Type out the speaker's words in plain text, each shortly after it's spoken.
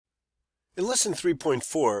In lesson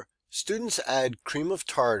 3.4, students add cream of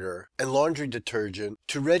tartar and laundry detergent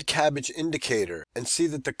to red cabbage indicator and see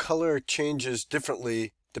that the color changes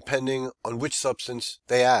differently depending on which substance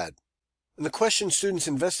they add. And the question students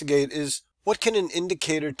investigate is, what can an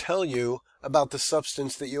indicator tell you about the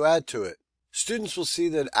substance that you add to it? Students will see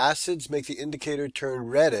that acids make the indicator turn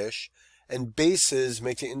reddish and bases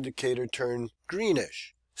make the indicator turn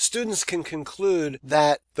greenish. Students can conclude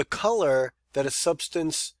that the color that a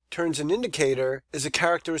substance turns an indicator is a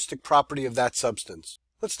characteristic property of that substance.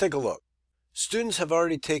 Let's take a look. Students have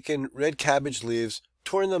already taken red cabbage leaves,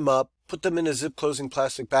 torn them up, put them in a zip-closing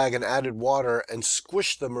plastic bag and added water and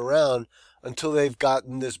squished them around until they've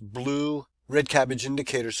gotten this blue red cabbage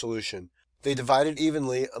indicator solution. They divide it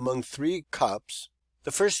evenly among 3 cups.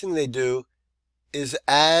 The first thing they do is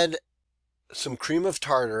add some cream of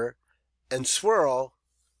tartar and swirl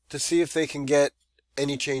to see if they can get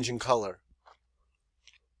any change in color.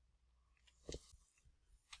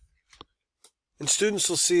 And students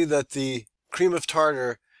will see that the cream of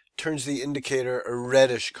tartar turns the indicator a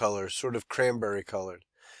reddish color, sort of cranberry colored.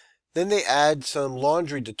 Then they add some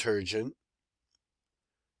laundry detergent.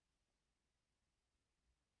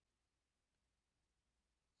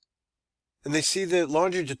 And they see that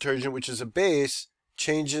laundry detergent, which is a base,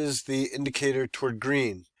 changes the indicator toward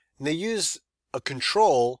green. And they use a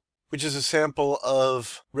control, which is a sample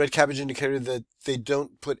of red cabbage indicator that they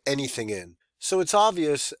don't put anything in. So it's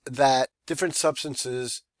obvious that different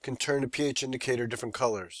substances can turn a pH indicator different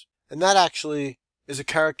colors. And that actually is a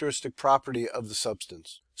characteristic property of the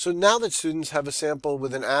substance. So now that students have a sample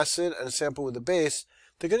with an acid and a sample with a base,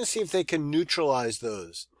 they're going to see if they can neutralize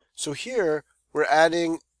those. So here we're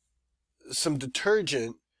adding some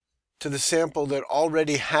detergent to the sample that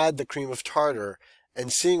already had the cream of tartar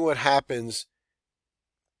and seeing what happens.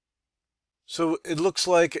 So it looks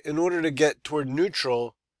like in order to get toward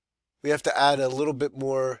neutral, we have to add a little bit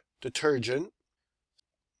more detergent.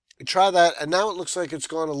 We try that, and now it looks like it's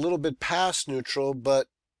gone a little bit past neutral, but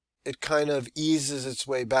it kind of eases its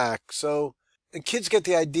way back. So the kids get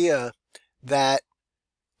the idea that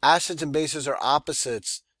acids and bases are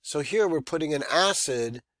opposites. So here we're putting an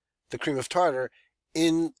acid, the cream of tartar,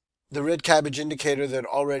 in the red cabbage indicator that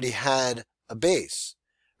already had a base.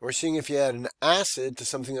 We're seeing if you add an acid to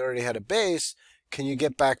something that already had a base, can you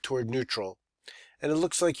get back toward neutral? And it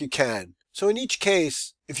looks like you can. So in each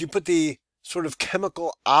case, if you put the sort of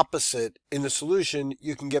chemical opposite in the solution,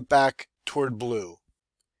 you can get back toward blue.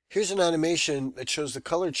 Here's an animation that shows the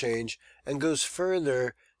color change and goes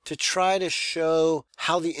further to try to show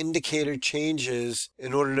how the indicator changes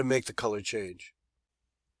in order to make the color change.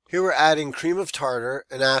 Here we're adding cream of tartar,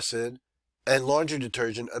 an acid, and laundry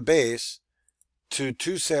detergent, a base, to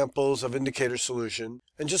 2 samples of indicator solution.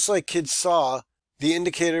 And just like kids saw, the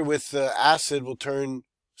indicator with the acid will turn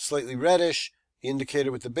slightly reddish, the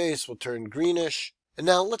indicator with the base will turn greenish. And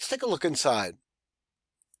now let's take a look inside.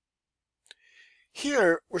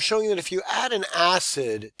 Here we're showing that if you add an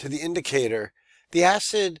acid to the indicator, the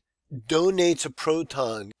acid donates a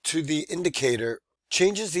proton to the indicator,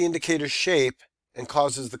 changes the indicator shape, and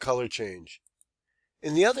causes the color change.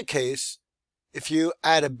 In the other case, if you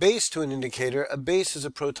add a base to an indicator, a base is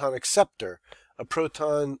a proton acceptor. A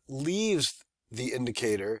proton leaves the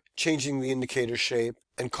indicator, changing the indicator shape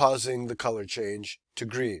and causing the color change to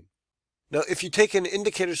green. Now, if you take an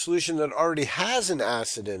indicator solution that already has an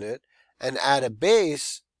acid in it and add a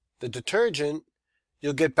base, the detergent,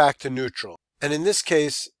 you'll get back to neutral. And in this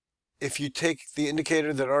case, if you take the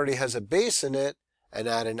indicator that already has a base in it and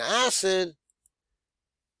add an acid,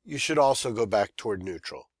 you should also go back toward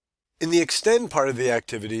neutral. In the extend part of the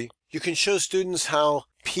activity, you can show students how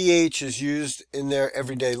pH is used in their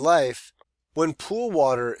everyday life. When pool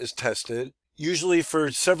water is tested, usually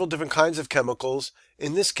for several different kinds of chemicals,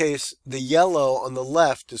 in this case, the yellow on the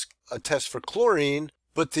left is a test for chlorine,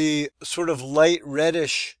 but the sort of light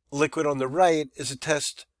reddish liquid on the right is a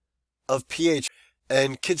test of pH.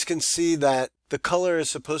 And kids can see that the color is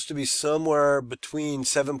supposed to be somewhere between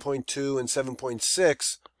 7.2 and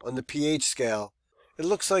 7.6 on the pH scale. It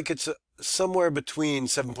looks like it's somewhere between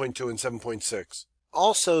 7.2 and 7.6.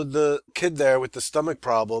 Also, the kid there with the stomach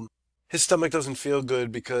problem, his stomach doesn't feel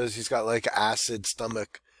good because he's got like acid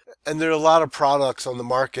stomach. And there are a lot of products on the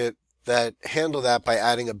market that handle that by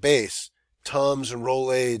adding a base. Tums and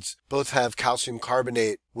Rolaids both have calcium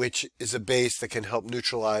carbonate, which is a base that can help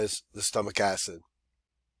neutralize the stomach acid.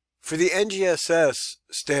 For the NGSS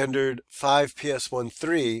standard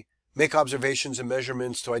 5PS13, make observations and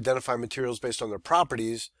measurements to identify materials based on their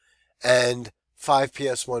properties, and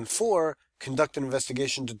 5PS14, conduct an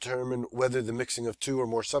investigation to determine whether the mixing of 2 or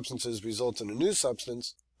more substances results in a new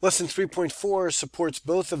substance. Lesson 3.4 supports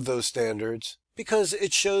both of those standards because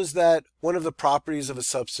it shows that one of the properties of a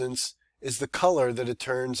substance is the color that it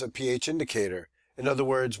turns a pH indicator. In other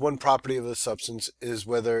words, one property of a substance is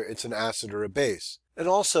whether it's an acid or a base. And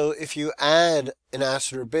also, if you add an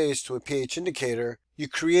acid or base to a pH indicator, you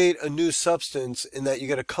create a new substance in that you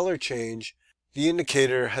get a color change. The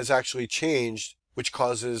indicator has actually changed, which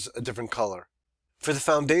causes a different color. For the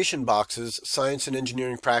foundation boxes, Science and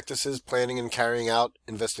Engineering Practices, Planning and Carrying Out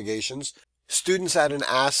Investigations, students add an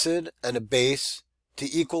acid and a base to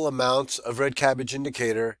equal amounts of red cabbage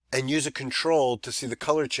indicator and use a control to see the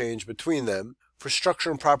color change between them. For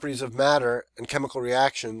structure and properties of matter and chemical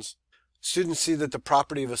reactions, students see that the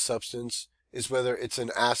property of a substance is whether it's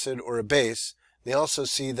an acid or a base. They also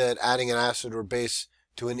see that adding an acid or base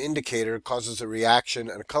to an indicator causes a reaction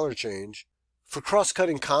and a color change. For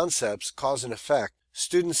cross-cutting concepts, cause and effect,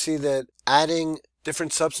 students see that adding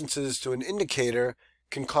different substances to an indicator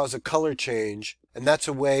can cause a color change, and that's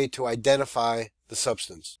a way to identify the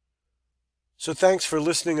substance. So thanks for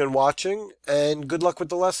listening and watching, and good luck with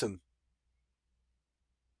the lesson.